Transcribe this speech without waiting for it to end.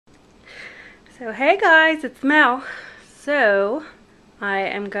So hey guys, it's Mel. So I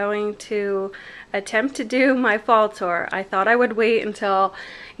am going to attempt to do my fall tour. I thought I would wait until,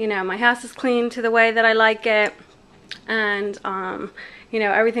 my house is clean to the way that I like it and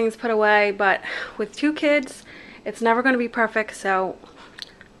everything's put away, but with two kids it's never going to be perfect, so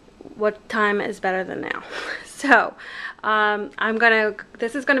what time is better than now? So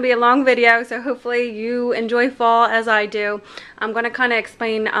this is gonna be a long video, so hopefully you enjoy fall as I do. I'm gonna kind of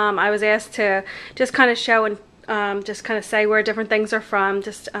explain, I was asked to just kind of show and just kind of say where different things are from,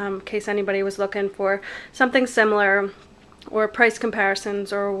 just in case anybody was looking for something similar or price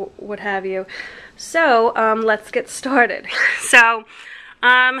comparisons or what have you. So let's get started. So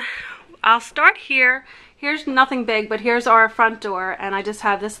I'll start here. Here's nothing big, but here's our front door, and I just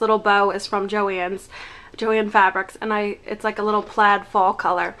have this little bow is from Joann Fabrics, and it's like a little plaid fall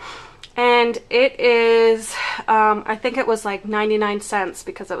color, and it is I think it was like 99 cents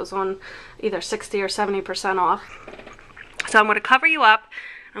because it was on either 60 or 70% off. So I'm going to cover you up.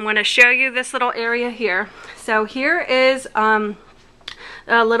 I'm going to show you this little area here. So here is a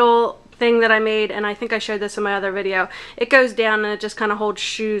little thing that I made, and I think I showed this in my other video. It goes down and it just kind of holds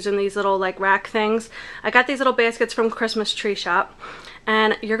shoes in these little like rack things. I got these little baskets from Christmas Tree Shop,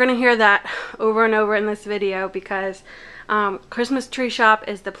 and you're gonna hear that over and over in this video because Christmas Tree Shop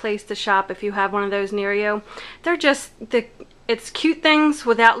is the place to shop if you have one of those near you. They're just it's cute things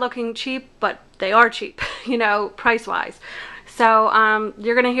without looking cheap, but they are cheap, price wise. So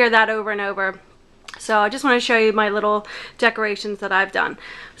you're gonna hear that over and over. So I just want to show you my little decorations that I've done.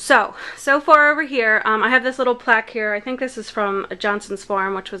 So far over here, I have this little plaque here. I think this is from Johnson's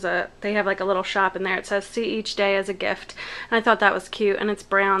Farm, which was they have like a little shop in there. It says, "See each day as a gift." And I thought that was cute, and it's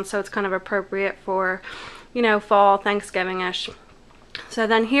brown, so it's kind of appropriate for, fall, Thanksgiving-ish. So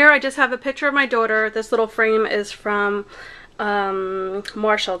then here I just have a picture of my daughter. This little frame is from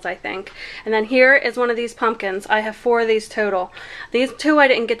Marshall's, I think. And then here is one of these pumpkins. I have 4 of these total. These 2 I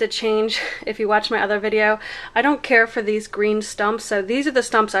didn't get to change. If you watch my other video, I don't care for these green stumps, so these are the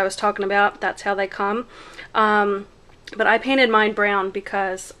stumps I was talking about. That's how they come. But I painted mine brown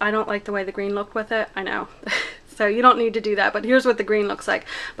because I don't like the way the green looked with it. I know. So you don't need to do that, but here's what the green looks like.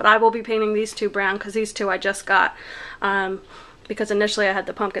 But I will be painting these 2 brown because these 2 I just got. Because initially I had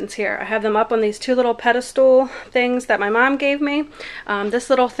the pumpkins here. I have them up on these 2 little pedestal things that my mom gave me. This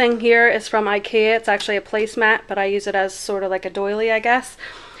little thing here is from IKEA. It's actually a placemat, but I use it as sort of like a doily, I guess.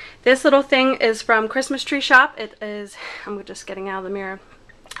 This little thing is from Christmas Tree Shop. It is, I'm just getting out of the mirror.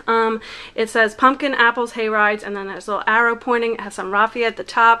 It says pumpkin, apples, hay rides, and then there's a little arrow pointing. It has some raffia at the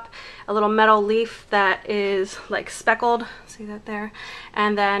top, a little metal leaf that is like speckled, see that there,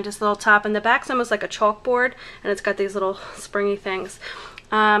 and then just a little top, and the back's almost like a chalkboard, and it's got these little springy things.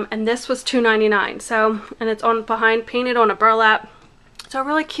 And this was $2.99. So, and it's on behind, painted on a burlap. So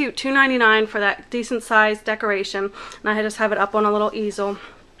really cute, $2.99 for that decent sized decoration, and I just have it up on a little easel.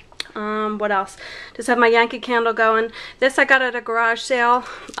 What else? Just have my Yankee Candle going. This I got at a garage sale.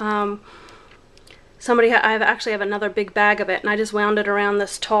 I actually have another big bag of it, and I just wound it around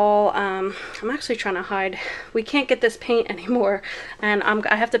this tall. I'm actually trying to hide. We can't get this paint anymore, and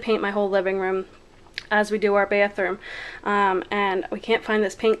I have to paint my whole living room as we do our bathroom, and we can't find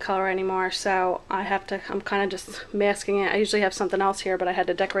this paint color anymore, so I'm kind of just masking it. I usually have something else here, but I had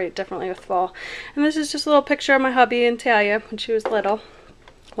to decorate it differently with fall. And this is just a little picture of my hubby and Talia when she was little.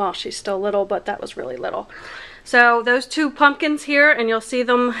 Well, she's still little, but that was really little. So those 2 pumpkins here, and you'll see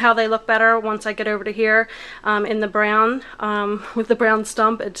them how they look better once I get over to here in the brown, with the brown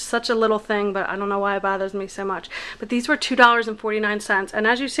stump. It's such a little thing, but I don't know why it bothers me so much. But these were $2.49, and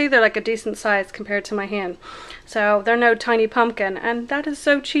as you see, they're like a decent size compared to my hand. So they're no tiny pumpkin, and that is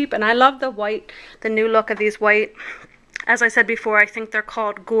so cheap. And I love the white, the new look of these white. As I said before, I think they're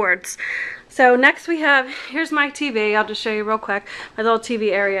called gourds. So next we have, here's my TV. I'll just show you real quick, my little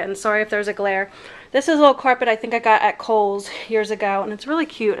TV area, and sorry if there's a glare. This is a little carpet I think I got at Kohl's years ago, and it's really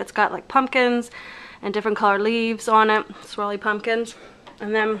cute. It's got like pumpkins and different colored leaves on it, swirly pumpkins.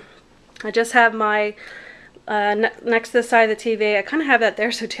 And then I just have my, next to the side of the TV, I kind of have that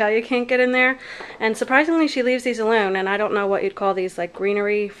there so Talia can't get in there. And surprisingly, she leaves these alone, and I don't know what you'd call these, like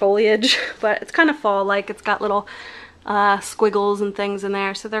greenery foliage, but it's kind of fall-like. It's got little squiggles and things in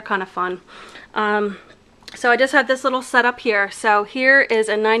there, so they're kind of fun. So I just had this little setup here. So here is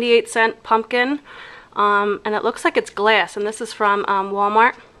a 98-cent pumpkin, and it looks like it's glass, and this is from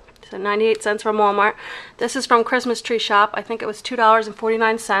Walmart. So 98 cents from Walmart. This is from Christmas Tree Shop. I think it was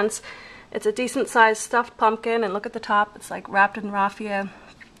 $2.49. It's a decent sized stuffed pumpkin, and look at the top. It's like wrapped in raffia.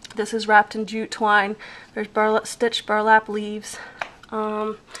 This is wrapped in jute twine. There's stitched burlap leaves,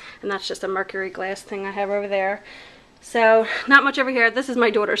 and that's just a mercury glass thing I have over there. So not much over here. This is my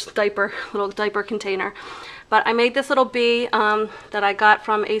daughter's diaper, little diaper container. But I made this little bee that I got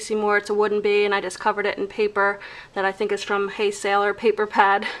from AC Moore. It's a wooden bee, and I just covered it in paper that I think is from Hey Sailor paper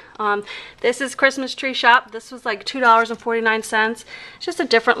pad. This is Christmas Tree Shop. This was like $2.49. It's just a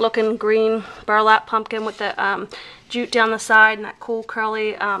different looking green burlap pumpkin with the jute down the side and that cool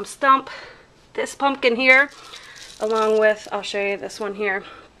curly stump. This pumpkin here, along with, I'll show you this one here.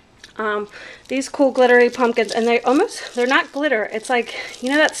 These cool glittery pumpkins, and they're not glitter. It's like, you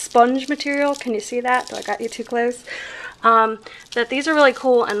know that sponge material? Can you see that? Do I got you too close? That these are really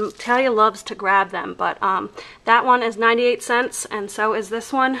cool, and Talia loves to grab them, but that one is 98 cents, and so is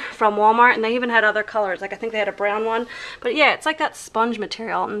this one from Walmart, and they even had other colors. Like I think they had a brown one, but yeah, it's like that sponge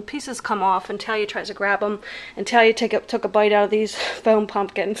material, and pieces come off, and Talia tries to grab them, and Talia took a bite out of these foam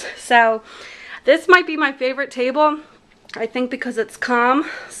pumpkins. So this might be my favorite table, I think, because it's calm.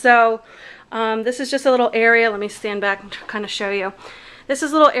 So this is just a little area. Let me stand back and kind of show you. This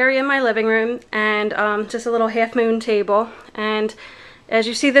is a little area in my living room, and just a little half moon table. And as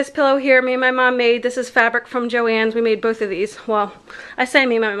you see, this pillow here, me and my mom made. This is fabric from Joann's. We made both of these. Well, I say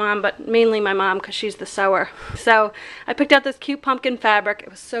me and my mom, but mainly my mom because she's the sewer. So I picked out this cute pumpkin fabric.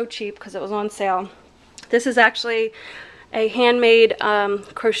 It was so cheap because it was on sale. This is actually a handmade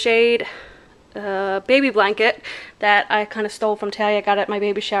crocheted baby blanket that I kind of stole from Talia. I got it at my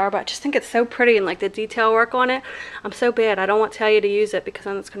baby shower, but I just think it's so pretty, and like the detail work on it. I'm so bad. I don't want Talia to use it because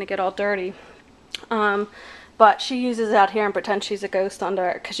then it's going to get all dirty. But she uses it out here and pretends she's a ghost under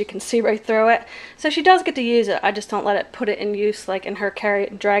it because you can see right through it. So she does get to use it. I just don't let it put it in use, like in her carry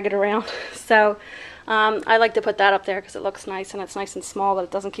it and drag it around. So I like to put that up there because it looks nice, and it's nice and small, but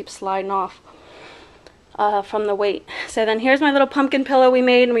it doesn't keep sliding off from the weight. So then here's my little pumpkin pillow we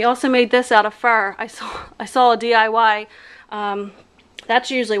made, and we also made this out of fur. I saw a DIY.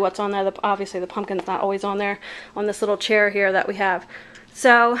 That's usually what's on there. Obviously the pumpkin's not always on there, on this little chair here that we have.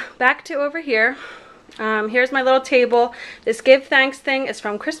 So back to over here. Here's my little table. This Give Thanks thing is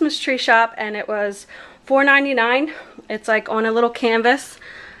from Christmas Tree Shop, and it was $4.99. It's like on a little canvas.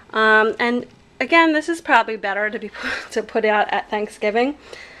 And again, this is probably better to put out at Thanksgiving.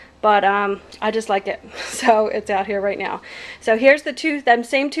 But I just like it, so it's out here right now. So here's them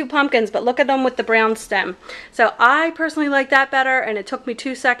same two pumpkins, but look at them with the brown stem. So I personally like that better, and it took me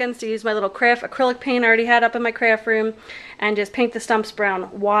 2 seconds to use my little craft acrylic paint I already had up in my craft room and just paint the stumps brown.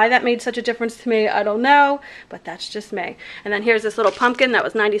 Why that made such a difference to me, I don't know, but that's just me. And then here's this little pumpkin that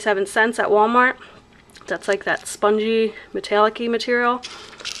was 97 cents at Walmart. That's like that spongy, metallic-y material.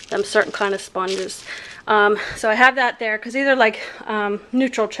 Them certain kind of sponges. So I have that there because these are like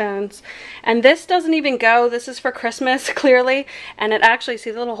neutral tones, and this doesn't even go. This is for Christmas clearly, and it actually,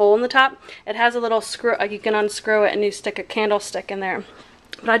 see the little hole in the top, it has a little screw, like you can unscrew it and you stick a candlestick in there.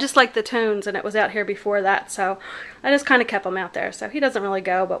 But I just like the tones, and it was out here before that, so I just kind of kept them out there. So he doesn't really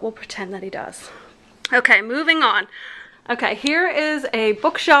go, but we'll pretend that he does. Okay, moving on. Okay, here is a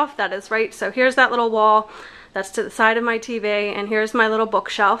bookshelf that is right, so here's that little wall that's to the side of my TV, and here's my little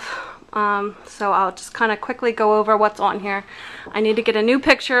bookshelf. So I'll just kind of quickly go over what's on here. I need to get a new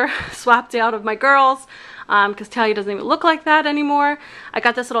picture swapped out of my girls because Talia doesn't even look like that anymore. I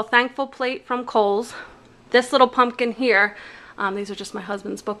got this little thankful plate from Kohl's. This little pumpkin here, these are just my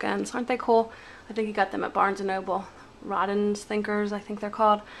husband's bookends. Aren't they cool? I think he got them at Barnes & Noble. Rodden's Thinkers, I think they're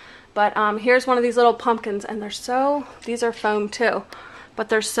called. But here's one of these little pumpkins, and these are foam too, but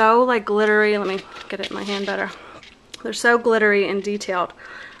they're so like glittery. Let me get it in my hand better. They're so glittery and detailed.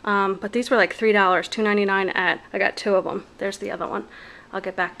 But these were like $3, $2.99 I got 2 of them. There's the other one. I'll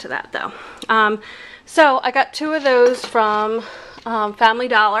get back to that though. So I got 2 of those from Family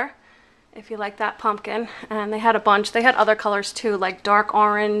Dollar, if you like that pumpkin. And they had a bunch. They had other colors too, like dark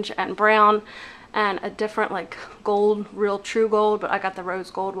orange and brown and a different like gold, real true gold, but I got the rose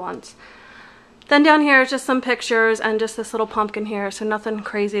gold ones. Then down here is just some pictures and just this little pumpkin here, so nothing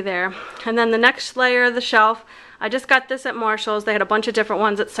crazy there. And then the next layer of the shelf, I just got this at Marshall's. They had a bunch of different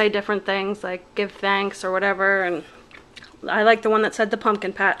ones that say different things, like give thanks or whatever, and I like the one that said the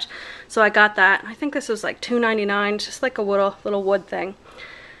pumpkin patch, so I got that. I think this was like $2.99, just like a little wood thing.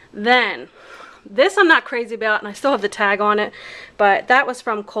 Then this I'm not crazy about, and I still have the tag on it, but that was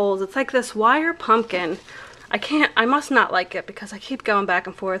from Kohl's. It's like this wire pumpkin. I must not like it because I keep going back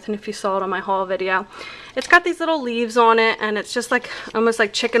and forth, and if you saw it on my haul video, it's got these little leaves on it, and it's just like almost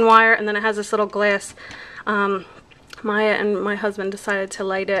like chicken wire, and then it has this little glass. Maya and my husband decided to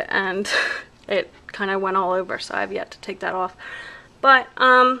light it, and it kind of went all over, so I've yet to take that off. But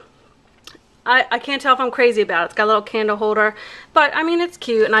I can't tell if I'm crazy about it. It's got a little candle holder, but I mean, it's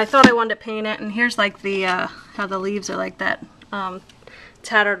cute, and I thought I wanted to paint it. And here's like the how the leaves are like that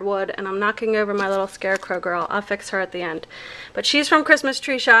tattered wood, and I'm knocking over my little scarecrow girl. I'll fix her at the end. But she's from Christmas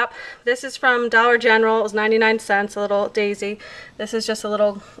Tree Shop. This is from Dollar General. It was 99 cents, a little daisy. This is just a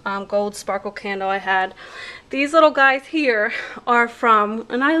little gold sparkle candle I had. These little guys here are from,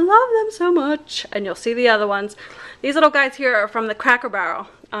 and I love them so much, and you'll see the other ones. These little guys here are from the Cracker Barrel.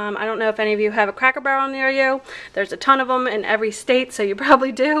 I don't know if any of you have a Cracker Barrel near you. There's a ton of them in every state, so you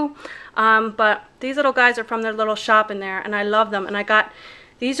probably do. But these little guys are from their little shop in there, and I love them. And I got,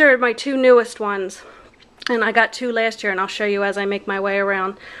 these are my two newest ones, and I got two last year, and I'll show you as I make my way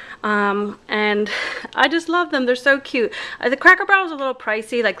around. And I just love them. They're so cute. The Cracker Barrel is a little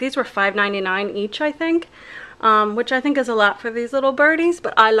pricey. Like, these were $5.99 each, I think. Which I think is a lot for these little birdies,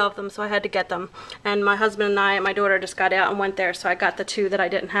 but I love them, so I had to get them. And my husband and I and my daughter just got out and went there, so I got the two that I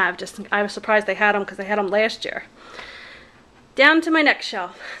didn't have. I was surprised they had them because they had them last year. Down to my next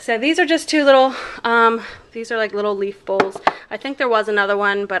shelf. So these are just two little, these are like little leaf bowls. I think there was another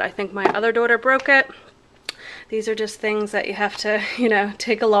one, but I think my other daughter broke it. These are just things that you have to, you know,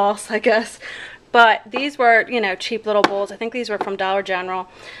 take a loss, I guess. But these were, you know, cheap little bowls. I think these were from Dollar General.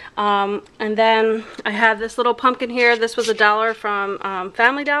 And then I have this little pumpkin here. This was $1 from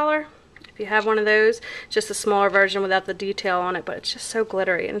Family Dollar. If you have one of those, it's just a smaller version without the detail on it, but it's just so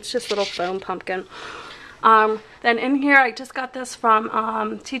glittery, and it's just a little foam pumpkin. Then in here, I just got this from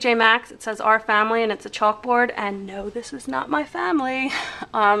TJ Maxx. It says Our Family, and it's a chalkboard. And no, this is not my family.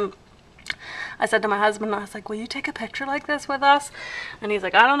 I said to my husband, I was like, will you take a picture like this with us? And he's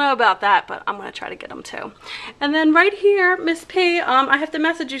like, I don't know about that, but I'm going to try to get him too. And then right here, Miss P, I have to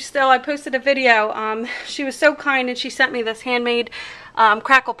message you still. I posted a video. She was so kind, and she sent me this handmade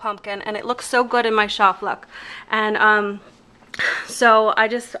crackle pumpkin, and it looks so good in my shelf, look. And so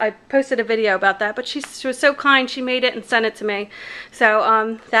I posted a video about that, but she was so kind, she made it and sent it to me.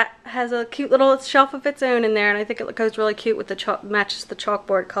 So that has a cute little shelf of its own in there, and I think it goes really cute with the matches the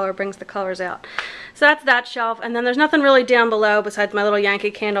chalkboard color, brings the colors out. So that's that shelf, and then there's nothing really down below besides my little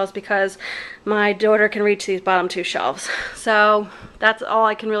Yankee candles because my daughter can reach these bottom two shelves. So that's all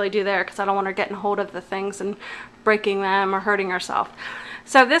I can really do there because I don't want her getting hold of the things and breaking them or hurting herself.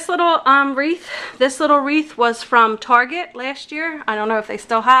 So this little wreath was from Target last year. I don't know if they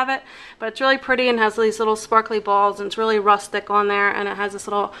still have it, but it's really pretty and has these little sparkly balls, and it's really rustic on there, and it has this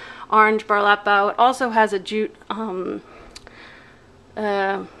little orange burlap bow. It also has a jute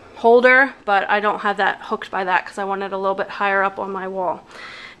holder, but I don't have that hooked by that because I want it a little bit higher up on my wall.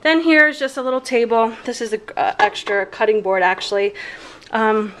 Then here's just a little table. This is an extra cutting board, actually.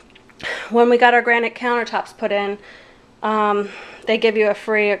 When we got our granite countertops put in, they give you a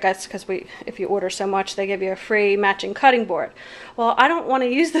free, I guess because if you order so much, they give you a free matching cutting board. Well, I don't want to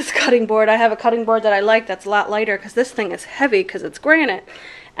use this cutting board. I have a cutting board that I like that's a lot lighter because this thing is heavy because it's granite.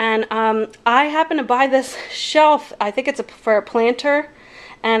 And I happen to buy this shelf. I think it's for a planter.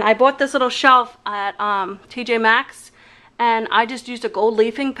 And I bought this little shelf at TJ Maxx. And I just used a gold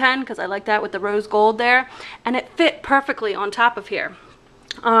leafing pen because I like that with the rose gold there. And it fit perfectly on top of here.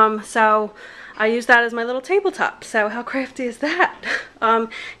 So I use that as my little tabletop. So how crafty is that?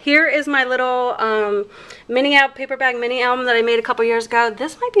 Here is my little paper bag mini album that I made a couple years ago.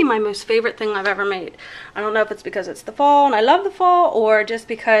 This might be my most favorite thing I've ever made. I don't know if it's because it's the fall and I love the fall, or just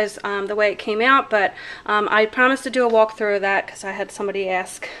because the way it came out, but I promised to do a walkthrough of that because I had somebody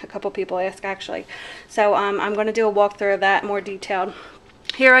ask, a couple people ask actually. So I'm going to do a walkthrough of that more detailed.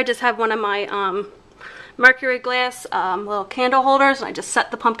 Here I just have one of my Mercury glass little candle holders, and I just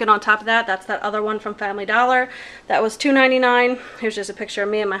set the pumpkin on top of that. That's that other one from Family Dollar. That was $2.99. Here's just a picture of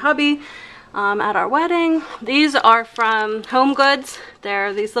me and my hubby at our wedding. These are from Home Goods.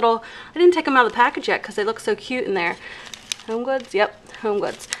 They're these little, I didn't take them out of the package yet because they look so cute in there. Home Goods? Yep, Home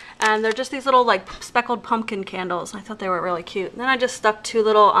Goods. And they're just these little like speckled pumpkin candles. I thought they were really cute. And then I just stuck two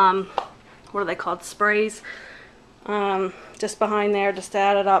little, what are they called, sprays, just behind there just to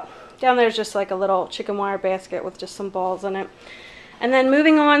add it up. Down there's just like a little chicken wire basket with just some balls in it. And then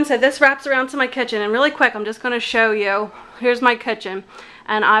moving on, so this wraps around to my kitchen. And really quick, I'm just going to show you. Here's my kitchen.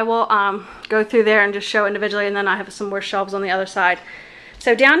 And I will go through there and just show individually. And then I have some more shelves on the other side.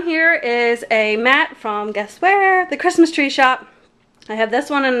 So down here is a mat from, guess where? The Christmas Tree Shop. I have this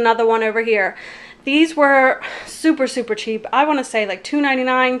one and another one over here. These were super, super cheap. I want to say like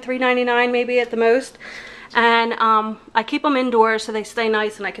 $2.99, $3.99 maybe at the most. And I keep them indoors so they stay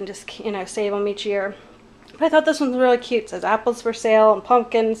nice and I can just, you know, save them each year. But I thought this one's really cute. It says apples for sale and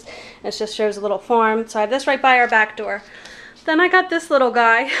pumpkins. And it just shows a little farm. So I have this right by our back door. Then I got this little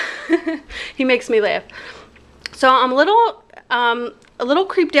guy. He makes me laugh. So I'm a little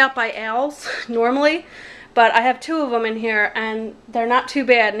creeped out by owls normally. But I have two of them in here and they're not too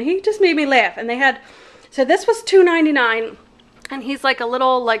bad. And he just made me laugh. And they had, so this was $2.99. and he's like a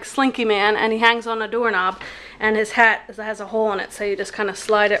little like slinky man, and he hangs on a doorknob, and his hat has a hole in it, so you just kind of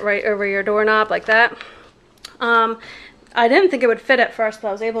slide it right over your doorknob like that. I didn't think it would fit at first, but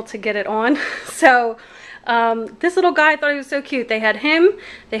I was able to get it on. So this little guy, I thought he was so cute. They had him,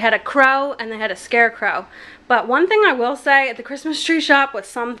 they had a crow, and they had a scarecrow. But one thing I will say at the Christmas tree shop with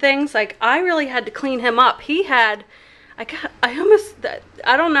some things, like I really had to clean him up. He had, I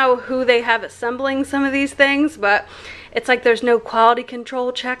don't know who they have assembling some of these things, but it's like there's no quality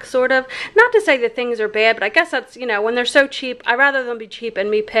control check, sort of. Not to say that things are bad, but I guess that's, you know, when they're so cheap, I'd rather them be cheap and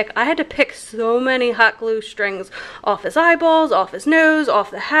me pick. I had to pick so many hot glue strings off his eyeballs, off his nose,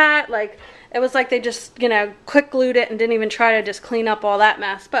 off the hat. Like, it was like they just, you know, quick glued it and didn't even try to just clean up all that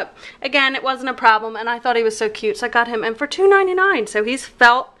mess. But again, it wasn't a problem, and I thought he was so cute, so I got him in for $2.99. So he's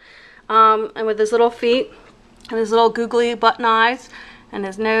felt, and with his little feet and his little googly button eyes, and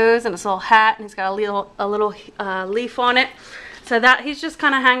his nose and his little hat, and he's got a little leaf on it. So that he's just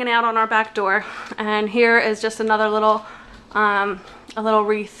kind of hanging out on our back door. And here is just another little a little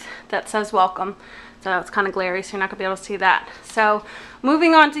wreath that says welcome. So it's kind of glary, so you're not gonna be able to see that. So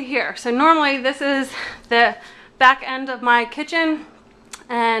moving on to here. So normally this is the back end of my kitchen,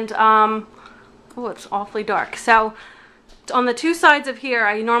 and oh, it's awfully dark. So on the two sides of here,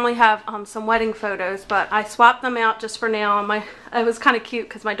 I normally have some wedding photos, but I swapped them out just for now. And it was kind of cute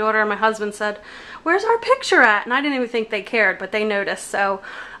because my daughter and my husband said, "Where's our picture at?" And I didn't even think they cared, but they noticed. So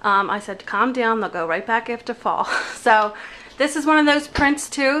I said, calm down, they'll go right back after fall. So this is one of those prints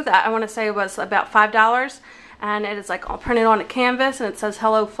too that I want to say was about $5, and it is like all printed on a canvas, and it says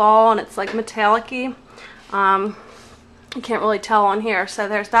Hello Fall, and it's like metallic-y. You can't really tell on here. So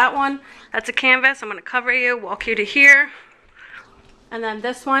there's that one. That's a canvas. I'm going to cover you, walk you to here. And then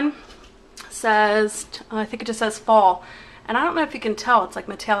this one says, I think it just says fall. And I don't know if you can tell, it's like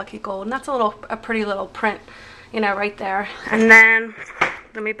metallic-y gold. And that's a pretty little print, you know, right there. And then,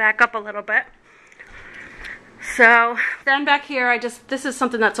 let me back up a little bit. So then back here, this is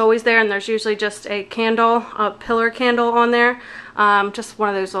something that's always there, and there's usually just a candle, a pillar candle on there. Just one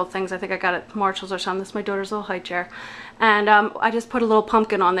of those little things I think I got at Marshall's or something. This is my daughter's little high chair. And I just put a little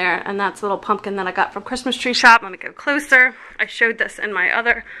pumpkin on there, and that's a little pumpkin that I got from Christmas Tree Shop. Let me go closer. I showed this in my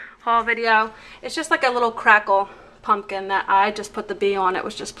other haul video. It's just like a little crackle pumpkin that I just put the bee on. It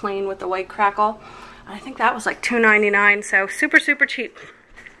was just plain with the white crackle. I think that was like $2.99, so super, super cheap.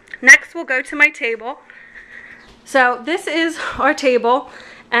 Next, we'll go to my table. So this is our table,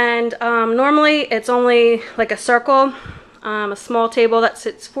 and normally it's only like a circle, a small table that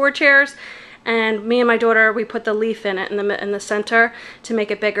sits 4 chairs. And me and my daughter, we put the leaf in it in the center to make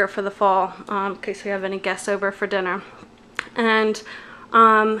it bigger for the fall, in case we have any guests over for dinner. And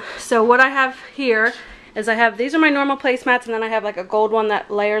so what I have here is these are my normal placemats, and then I have like a gold one that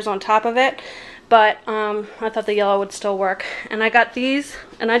layers on top of it. But I thought the yellow would still work. And I got these,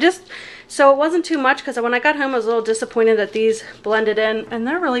 and so it wasn't too much, because when I got home I was a little disappointed that these blended in, and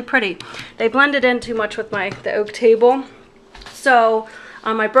they're really pretty. They blended in too much with the oak table. So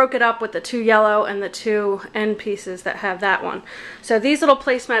I broke it up with the 2 yellow and the 2 end pieces that have that one. So these little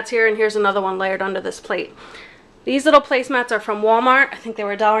placemats here, and here's another one layered under this plate. These little placemats are from Walmart. I think they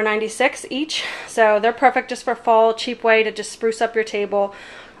were $1.96 each. So they're perfect just for fall, cheap way to just spruce up your table.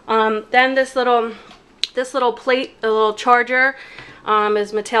 Then this little plate, a little charger,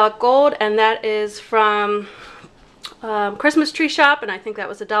 is metallic gold, and that is from Christmas Tree Shop, and I think that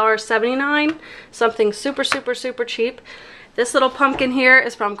was $1.79. Something super, super, super cheap. This little pumpkin here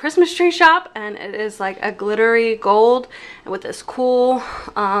is from Christmas Tree Shop, and it is like a glittery gold with this cool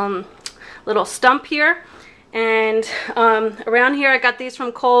little stump here. And around here I got these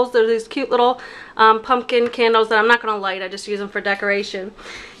from Kohl's. They're these cute little pumpkin candles that I'm not going to light. I just use them for decoration.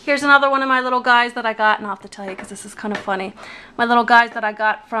 Here's another one of my little guys that I got, and I'll have to tell you because this is kind of funny. My little guys that I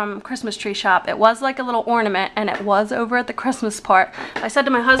got from Christmas Tree Shop. It was like a little ornament, and it was over at the Christmas part. I said to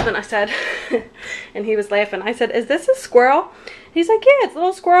my husband, I said, and he was laughing, I said, "Is this a squirrel?" He's like, "Yeah, it's a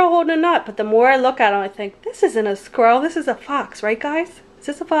little squirrel holding a nut." But the more I look at him, I think, this isn't a squirrel, this is a fox, right guys? Is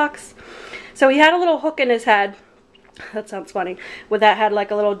this a fox? So he had a little hook in his head. That sounds funny. With that had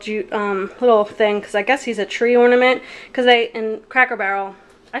like a little little thing, because I guess he's a tree ornament. Because in Cracker Barrel,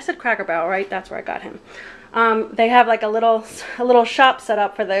 I said Cracker Barrel, right? That's where I got him. They have like a little shop set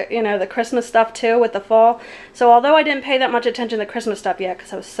up for the, you know, the Christmas stuff too with the fall. So although I didn't pay that much attention to the Christmas stuff yet,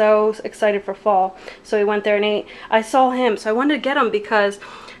 because I was so excited for fall, so we went there and ate. I saw him, so I wanted to get him because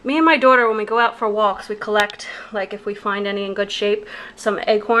me and my daughter, when we go out for walks, we collect, like if we find any in good shape, some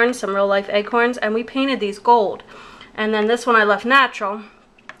acorns, some real life acorns, and we painted these gold. And then this one I left natural.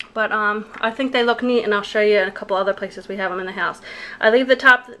 But I think they look neat, and I'll show you in a couple other places we have them in the house. I leave the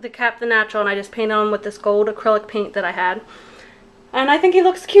top, the cap, the natural, and I just painted them with this gold acrylic paint that I had. And I think he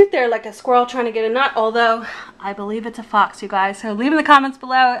looks cute there, like a squirrel trying to get a nut, although I believe it's a fox, you guys. So leave in the comments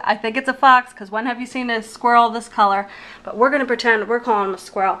below. I think it's a fox, because when have you seen a squirrel this color? But we're going to pretend we're calling him a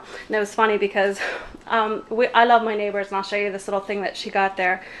squirrel. And it was funny because I love my neighbors, and I'll show you this little thing that she got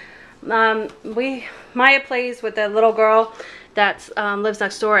there. Maya plays with the little girl that lives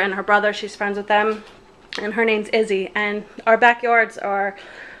next door, and her brother, she's friends with them, and her name's Izzy. And our backyards are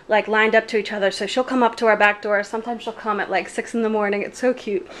like lined up to each other, so she'll come up to our back door. Sometimes she'll come at like 6 in the morning. It's so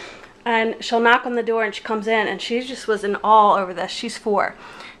cute. And she'll knock on the door, and she comes in, and she just was in awe over this. She's 4.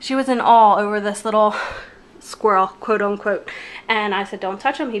 She was in awe over this little squirrel, quote unquote. And I said, don't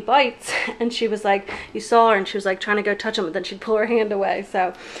touch him, he bites. And she was like, you saw her, and she was like trying to go touch him, but then she'd pull her hand away.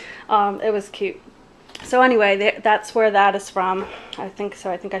 So it was cute. So anyway, that's where that is from. I think so.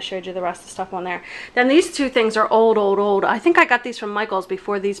 I think I showed you the rest of the stuff on there. Then these two things are old. I think I got these from Michael's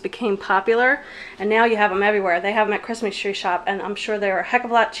before these became popular. And now you have them everywhere. They have them at Christmas Tree Shop. And I'm sure they were a heck of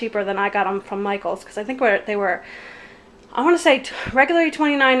a lot cheaper than I got them from Michael's. Because I think they were, I want to say regularly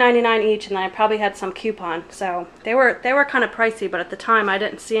 $29.99 each. And then I probably had some coupon. So they were kind of pricey. But at the time I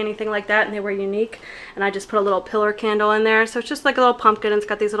didn't see anything like that. And they were unique. And I just put a little pillar candle in there. So it's just like a little pumpkin. It's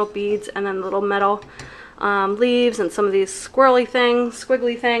got these little beads and then little metal leaves and some of these squiggly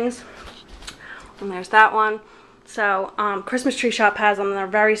things. And there's that one. So Christmas Tree Shop has them. They're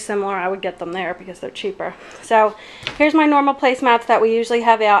very similar. I would get them there because they're cheaper. So here's my normal placemats that we usually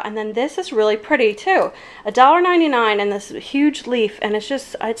have out. And then this is really pretty too. $1.99 and this huge leaf. And it's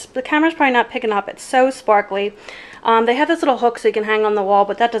just, the camera's probably not picking up. It's so sparkly. They have this little hook so you can hang on the wall,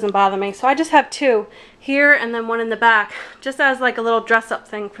 but that doesn't bother me. So I just have 2 here and then one in the back, just as like a little dress up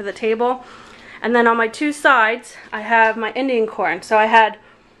thing for the table. And then on my 2 sides, I have my Indian corn. So I had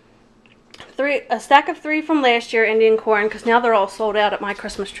a stack of 3 from last year Indian corn, because now they're all sold out at my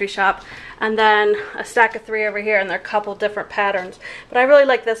Christmas Tree Shop. And then a stack of 3 over here, and they're a couple different patterns. But I really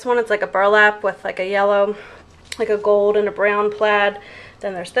like this one. It's like a burlap with like a yellow, like a gold and a brown plaid.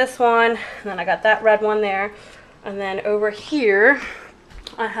 Then there's this one, and then I got that red one there. And then over here,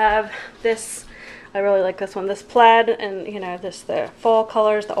 I have this. I really like this one, this plaid, and you know, the fall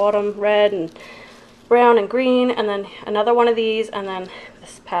colors, the autumn red and brown and green, and then another one of these, and then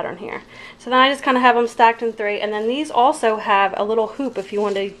this pattern here. So then I just kind of have them stacked in 3, and then these also have a little hoop if you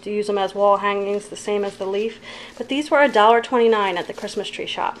want to use them as wall hangings, the same as the leaf. But these were $1.29 at the Christmas Tree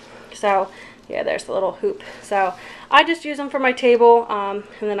Shop. So yeah, there's the little hoop. So I just use them for my table, and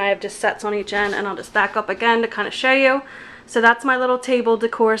then I have just sets on each end, and I'll just back up again to kind of show you. So that's my little table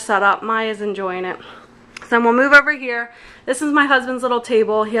decor setup. Maya's enjoying it. So then we'll move over here. This is my husband's little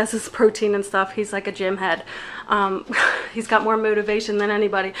table. He has his protein and stuff. He's like a gym head. He's got more motivation than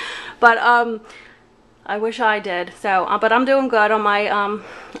anybody. But I wish I did. So, but I'm doing good on my,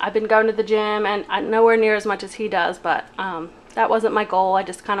 I've been going to the gym, and nowhere near as much as he does, but that wasn't my goal. I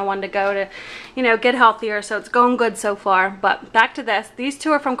just kind of wanted to go to, you know, get healthier. So it's going good so far. But back to this. These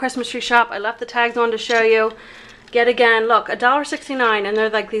 2 are from Christmas Tree Shop. I left the tags on to show you. Yet again, look, $1.69, and they're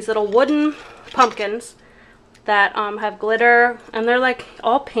like these little wooden pumpkins that have glitter, and they're like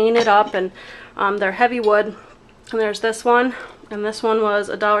all painted up, and they're heavy wood. And there's this one, and this one was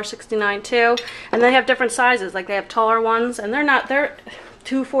 $1.69 too. And they have different sizes, like they have taller ones, and they're $2.49,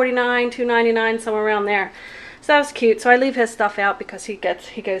 $2.99, somewhere around there. So that was cute. So I leave his stuff out because he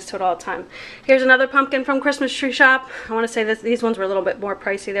goes to it all the time. Here's another pumpkin from Christmas Tree Shop. I want to say these ones were a little bit more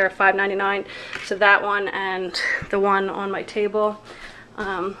pricey. They were $5.99. So that one and the one on my table,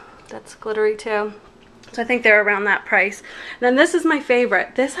 that's glittery too. So I think they're around that price. And then this is my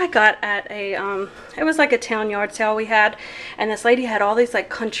favorite. This I got at a, it was like a town yard sale we had. And this lady had all these like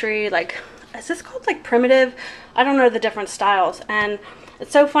country, like, is this called like primitive? I don't know the different styles. And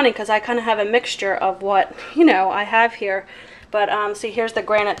it's so funny because I kind of have a mixture of what, you know, I have here. But see, here's the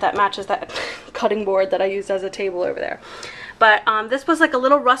granite that matches that cutting board that I used as a table over there. But this was like a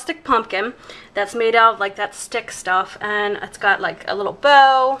little rustic pumpkin that's made out of like that stick stuff. And it's got like a little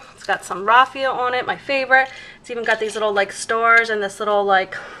bow. It's got some raffia on it, my favorite. It's even got these little like stars and this little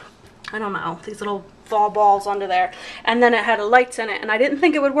like, I don't know, these little fall balls under there. And then it had lights in it, and I didn't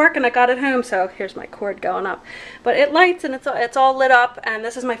think it would work, and I got it home. So here's my cord going up, but it lights, and it's all lit up. And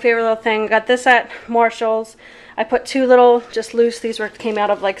this is my favorite little thing. I got this at Marshall's. I put 2 little just loose, these came out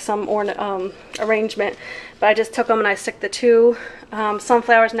of like some arrangement, but I just took them and I stick the 2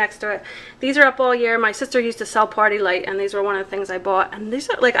 sunflowers next to it. These are up all year. My sister used to sell Party Light, and these were one of the things I bought, and these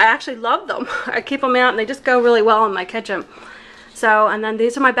are like, I actually love them. I keep them out, and they just go really well in my kitchen. So, and then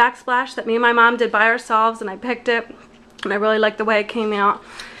these are my backsplash that me and my mom did by ourselves, and I picked it, and I really like the way it came out.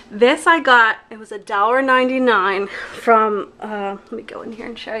 This I got, it was $1.99 from, let me go in here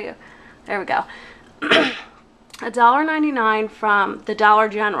and show you. There we go. $1.99 from the Dollar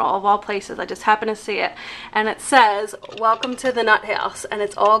General, of all places. I just happened to see it, and it says welcome to the nut house, and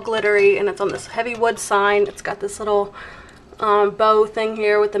it's all glittery, and it's on this heavy wood sign. It's got this little bow thing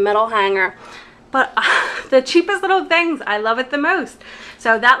here with the metal hanger, but the cheapest little things, I love it the most.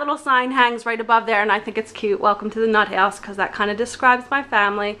 So that little sign hangs right above there, and I think it's cute. Welcome to the nut house, because that kind of describes my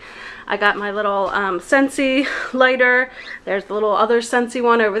family. I got my little Scentsy lighter. There's the little other Scentsy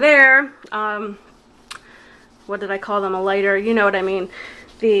one over there. What did I call them? A lighter, you know what I mean,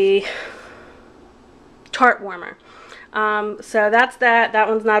 the tart warmer. So that's that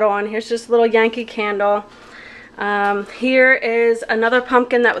one's not on. Here's just a little Yankee Candle. Here is another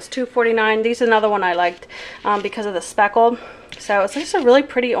pumpkin that was $2.49. These are another one I liked because of the speckle. So it's just a really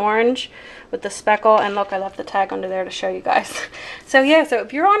pretty orange with the speckle, and look, I left the tag under there to show you guys. So yeah, so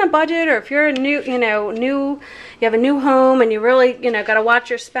if you're on a budget, or if you're a new, you have a new home and you really, got to watch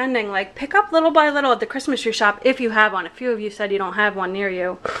your spending, like pick up little by little at the Christmas tree shop if you have one. A few of you said you don't have one near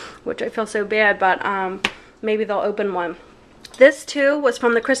you, which I feel so bad, but maybe they'll open one. This too was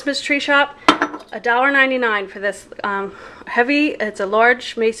from the Christmas tree shop. $1.99 for this heavy. It's a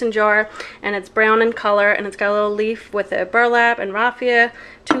large mason jar, and it's brown in color, and it's got a little leaf with a burlap and raffia,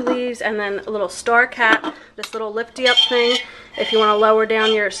 2 leaves, and then a little star cap, this little lifty up thing if you want to lower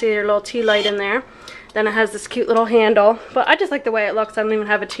down your little tea light in there. Then it has this cute little handle, but I just like the way it looks. I don't even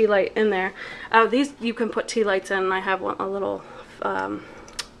have a tea light in there. Oh, these you can put tea lights in, and I have one, a little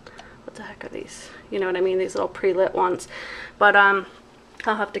what the heck are these? You know what I mean, these little pre-lit ones. But I'll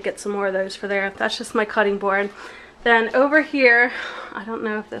have to get some more of those for there. That's just my cutting board. Then over here, I don't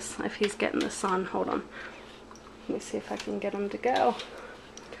know if he's getting the sun. Hold on. Let me see if I can get him to go.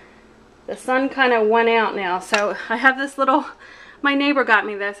 The sun kind of went out now. So I have this little, my neighbor got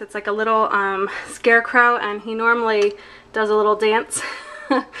me this. It's like a little scarecrow, and he normally does a little dance.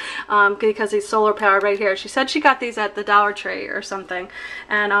 Because he's solar powered right here. She said she got these at the Dollar Tree or something,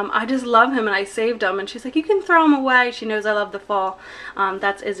 and I just love him, and I saved him, and she's like, you can throw him away. She knows I love the fall.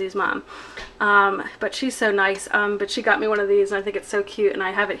 That's Izzy's mom, but she's so nice. But she got me one of these, and I think it's so cute, and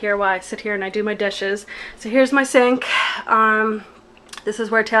I have it here while I sit here and I do my dishes. So here's my sink. This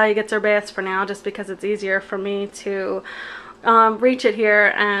is where Talia gets her baths for now, just because it's easier for me to reach it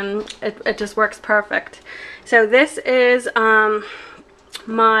here, and it just works perfect. So this is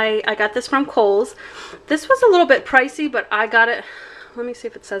I got this from Kohl's. This was a little bit pricey, but I got it, let me see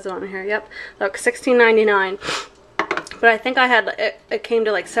if it says it on here. Yep, look, $16.99. But I think I had it came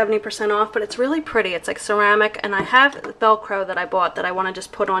to like 70% off, but it's really pretty. It's like ceramic, and I have Velcro that I bought that I want to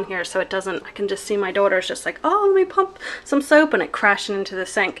just put on here so it doesn't, I can just see my daughter's just like, oh, let me pump some soap, and it crashing into the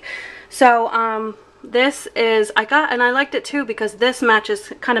sink. So this is, I got, and I liked it too because this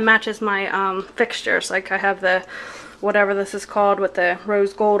kind of matches my fixtures. Like I have the whatever this is called with the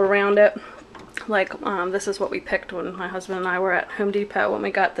rose gold around it. Like this is what we picked when my husband and I were at Home Depot when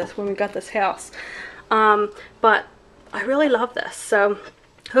we got this house. But I really love this, so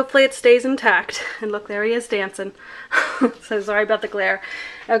hopefully it stays intact. And look, there he is dancing. So sorry about the glare.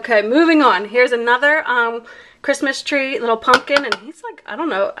 Okay, moving on. Here's another Christmas tree, little pumpkin, and he's like, I don't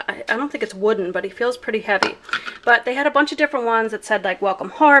know, I don't think it's wooden, but he feels pretty heavy. But they had a bunch of different ones that said like Welcome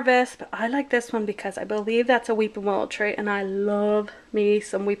Harvest, but I like this one because I believe that's a weeping willow tree, and I love me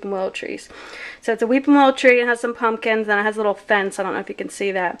some weeping willow trees. So it's a weeping willow tree, it has some pumpkins, and it has a little fence, I don't know if you can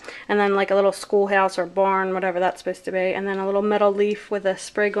see that, and then like a little schoolhouse or barn, whatever that's supposed to be, and then a little metal leaf with a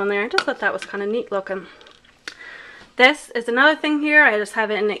sprig on there. I just thought that was kind of neat looking. This is another thing here, I just have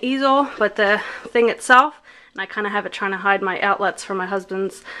it in the easel, but the thing itself, and I kind of have it trying to hide my outlets for my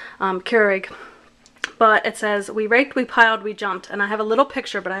husband's Keurig. But it says, we raked, we piled, we jumped. And I have a little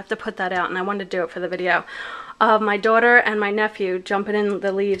picture, but I have to put that out, and I wanted to do it for the video, of my daughter and my nephew jumping in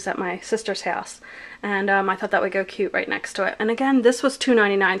the leaves at my sister's house. And I thought that would go cute right next to it. And again, this was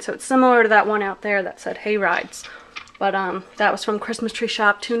 $2.99, so it's similar to that one out there that said hay rides. But that was from Christmas Tree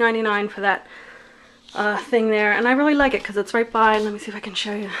Shop, $2.99 for that thing there, and I really like it because it's right by, let me see if I can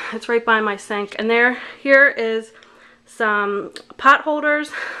show you, it's right by my sink. And here is some pot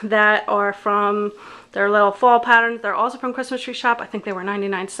holders that are from their little fall patterns. They're also from Christmas Tree Shop. I think they were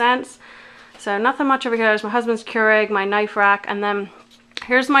 99 cents. So nothing much over here. There's my husband's Keurig, my knife rack, and then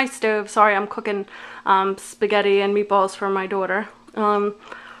here's my stove. Sorry, I'm cooking spaghetti and meatballs for my daughter.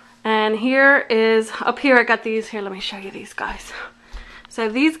 And here is, up here I got these, here let me show you these guys. So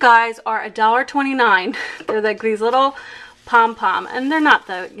these guys are $1.29. They're like these little pom-pom, and they're not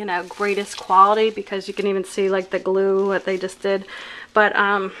the, greatest quality because you can even see like the glue that they just did. But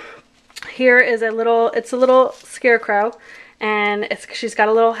here is it's a little scarecrow, and she's got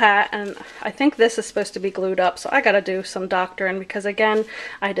a little hat, and I think this is supposed to be glued up, so I gotta do some doctoring because again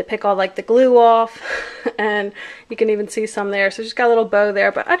I had to pick all like the glue off and you can even see some there. So she's got a little bow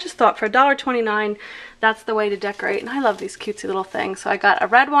there, but I just thought for $1.29 that's the way to decorate, and I love these cutesy little things. So I got a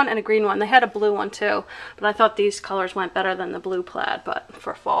red one and a green one. They had a blue one too, but I thought these colors went better than the blue plaid, but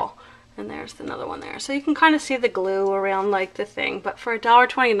for fall. And there's another one there. So you can kind of see the glue around like the thing, but for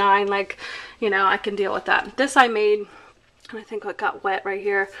 $1.29, like, you know, I can deal with that. This I made, and I think it got wet right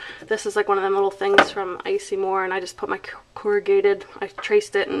here. This is like one of them little things from Icy More, and I just put my corrugated, I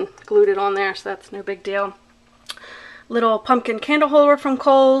traced it and glued it on there, so that's no big deal. Little pumpkin candle holder from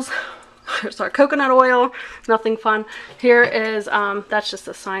Kohl's. There's our coconut oil, nothing fun. Here is, that's just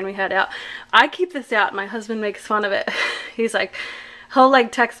a sign we had out. I keep this out, my husband makes fun of it. He's like, he'll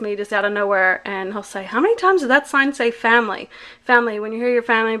like text me just out of nowhere and he'll say, how many times does that sign say family? Family, when you hear your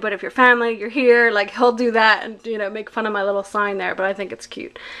family, but if you're family, you're here. Like he'll do that and, you know, make fun of my little sign there, but I think it's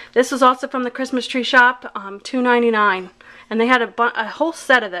cute. This was also from the Christmas tree shop, $2.99. And they had a whole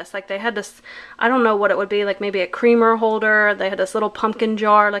set of this. Like they had this, I don't know what it would be, like maybe a creamer holder. They had this little pumpkin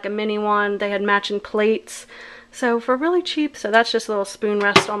jar, like a mini one. They had matching plates. So for really cheap, so that's just a little spoon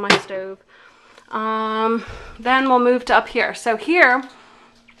rest on my stove. Then we'll move to up here. So here,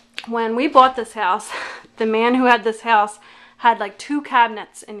 when we bought this house, the man who had this house had like 2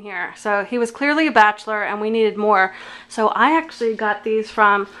 cabinets in here. So he was clearly a bachelor and we needed more. So I actually got these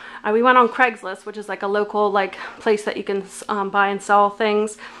from, we went on Craigslist, which is like a local like place that you can buy and sell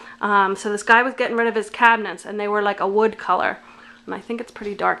things. So this guy was getting rid of his cabinets and they were like a wood color. And I think it's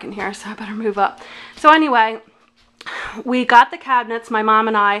pretty dark in here, so I better move up. So anyway, we got the cabinets, my mom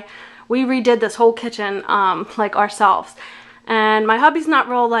and I. We redid this whole kitchen like ourselves. And my hubby's not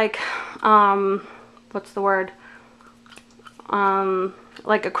real like, what's the word?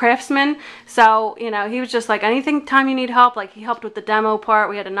 Like a craftsman. So, you know, he was just like, anything time you need help, like he helped with the demo part.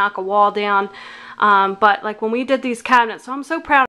 We had to knock a wall down. But like when we did these cabinets, so I'm so proud